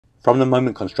From the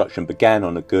moment construction began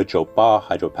on the Gezhouba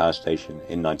hydropower station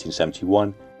in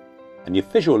 1971 and the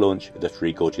official launch of the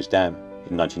Three Gorges Dam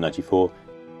in 1994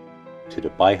 to the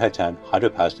Baihetan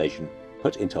hydropower station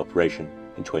put into operation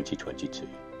in 2022.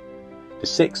 The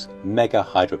 6 mega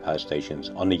hydropower stations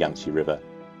on the Yangtze River,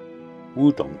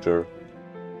 Wudongde,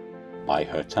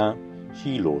 Baihetan,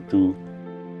 Xiluodu,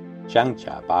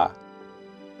 Xiangjiaba,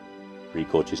 Three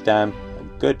Gorges Dam and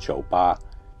Gezhouba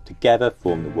together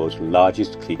form the world's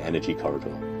largest clean energy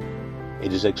corridor.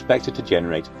 It is expected to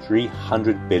generate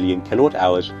 300 billion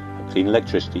kilowatt-hours of clean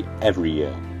electricity every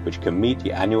year, which can meet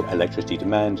the annual electricity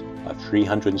demand of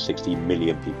 360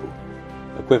 million people,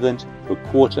 equivalent to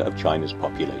a quarter of China's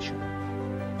population.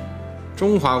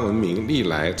 中华文明历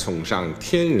来崇尚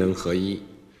天人合一，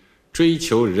追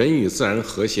求人与自然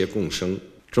和谐共生。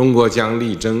中国将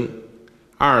力争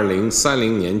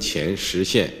2030年前实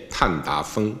现碳达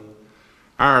峰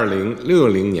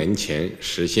，2060年前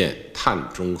实现碳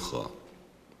中和。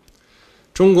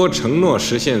中国承诺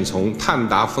实现从碳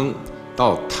达峰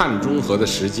到碳中和的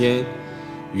时间，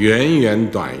远远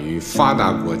短于发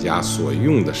达国家所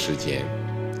用的时间，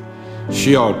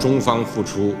需要中方付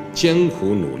出艰苦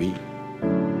努力。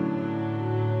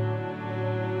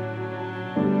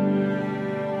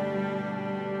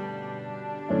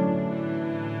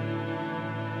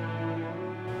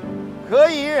可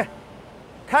以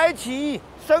开启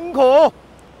升空，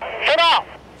收到。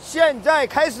现在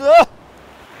开始。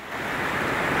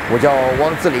我叫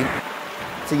汪志林，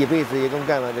这一辈子一共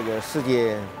干了这个世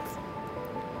界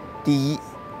第1、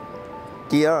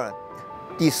第2、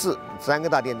第4 3个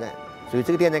大电站，所以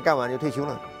这个电站干完就退休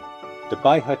了。The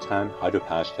Baihetan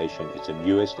hydropower station is the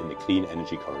newest in the clean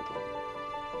energy corridor.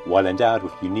 While endowed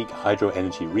with unique hydro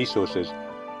energy resources,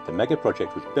 the mega project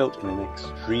was built in an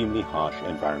extremely harsh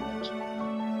environment.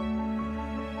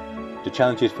 The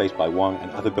challenges faced by Wang and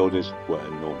other builders were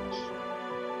enormous.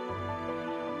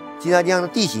 金沙江的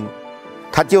地形，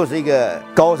它就是一个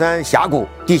高山峡谷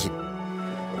地形。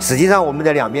实际上，我们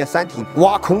的两边山体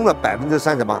挖空了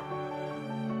38%。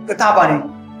这大坝呢，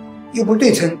又不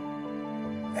对称，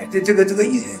哎，这个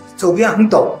周边很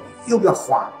陡，又比较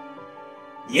滑，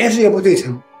岩石也不对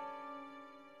称。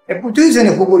哎，不对称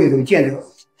的湖泊里头建这个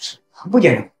是很不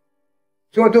简单，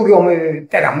所以都给我们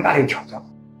带来很大的挑战。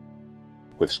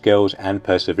 With skills and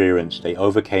perseverance, they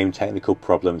overcame technical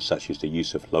problems such as the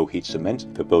use of low-heat cement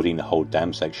for building the whole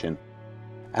dam section,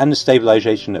 and the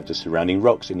stabilization of the surrounding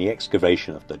rocks in the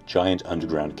excavation of the giant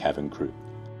underground cavern group.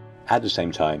 At the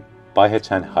same time,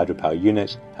 Baihetan hydropower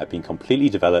units have been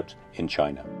completely developed in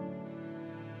China.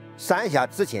 三峡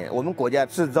之前，我们国家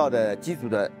制造的机组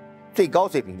的最高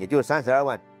水平也就是32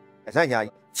万，三峡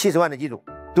70万的机组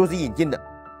都是引进的，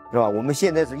是吧？我们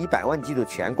现在是100万机组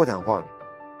全国产化了。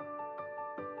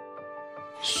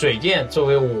 水电作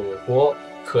为我国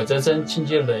可再生清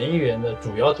洁能源的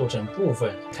主要组成部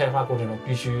分，开发过程中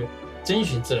必须遵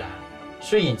循自然、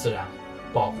顺应自然、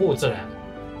保护自然。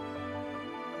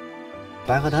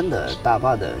白河滩的大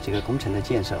坝的这个工程的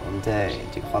建设，我们在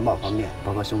这个环保方面，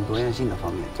包括生物多样性的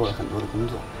方面做了很多的工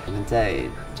作。我们在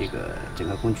这个整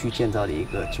个工区建造了一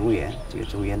个植物园，这个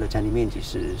植物园的占地面积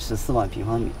是14万平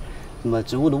方米，那么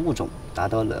植物的物种达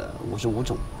到了55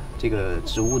种。 这个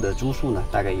植物的株数呢，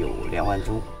大概有2万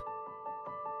株。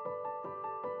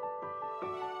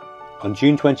On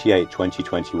June 28,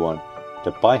 2021, the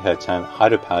Baihetan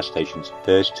hydropower station's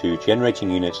first 2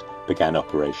 generating units began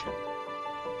operation.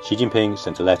 Xi Jinping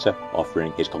sent a letter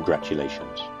offering his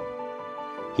congratulations.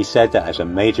 He said that as a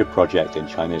major project in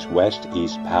China's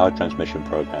West-East power transmission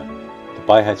program, the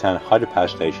Baihetan hydropower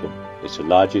station is the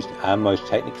largest and most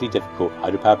technically difficult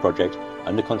hydropower project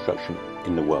under construction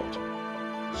in the world.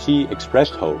 Xi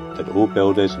expressed hope that all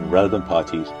builders and relevant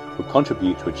parties would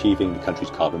contribute to achieving the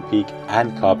country's carbon peak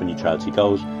and carbon neutrality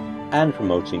goals and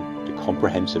promoting the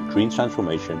comprehensive green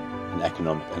transformation and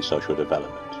economic and social development.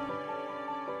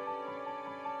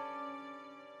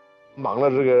 忙了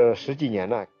这个10几年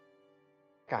了，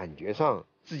感觉上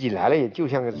自己来了也就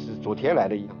像是昨天来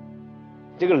的一样，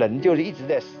这个人就是一直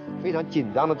在非常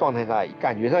紧张的状态下，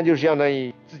感觉上就是相当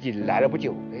于自己来了不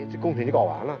久，哎，这工程就搞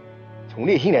完了。 从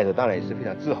内心来说，当然也是非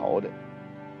常自豪的。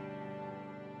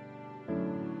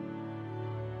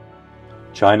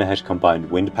 China has combined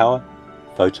wind power,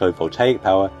 photovoltaic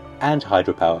power, and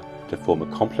hydropower to form a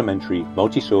complementary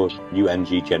multi-source new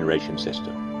energy generation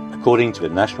system. According to the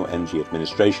National Energy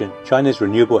Administration, China's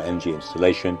renewable energy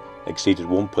installation exceeded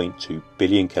 1.2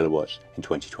 billion kilowatts in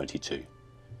 2022,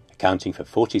 accounting for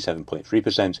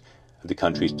 47.3% of the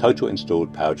country's total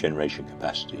installed power generation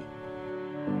capacity.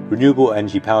 Renewable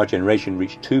energy power generation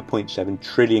reached 2.7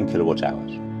 trillion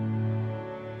kilowatt-hours,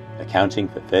 accounting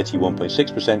for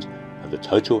 31.6% of the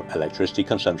total electricity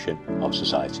consumption of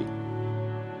society.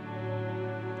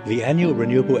 The annual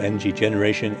renewable energy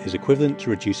generation is equivalent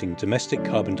to reducing domestic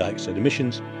carbon dioxide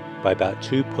emissions by about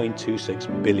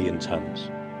 2.26 billion tons.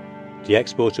 The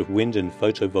export of wind and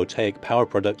photovoltaic power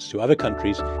products to other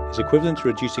countries is equivalent to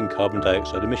reducing carbon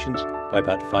dioxide emissions by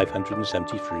about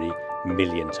 573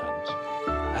 million tons,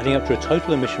 adding up to a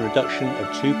total emission reduction of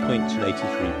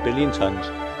 2.83 billion tons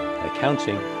and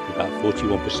accounting for about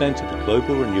 41% of the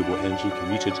global renewable energy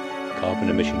commuted carbon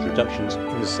emissions reductions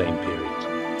in the same period.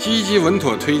 积极稳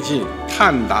妥推进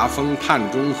碳达峰、碳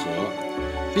中和，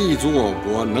立足我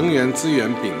国能源资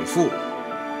源禀赋，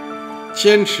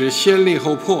坚持先立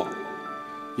后破，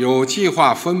有计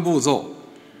划分步骤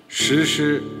实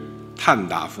施碳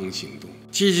达峰行动，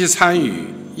积极参与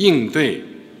应对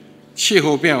气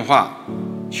候变化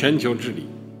全球治理。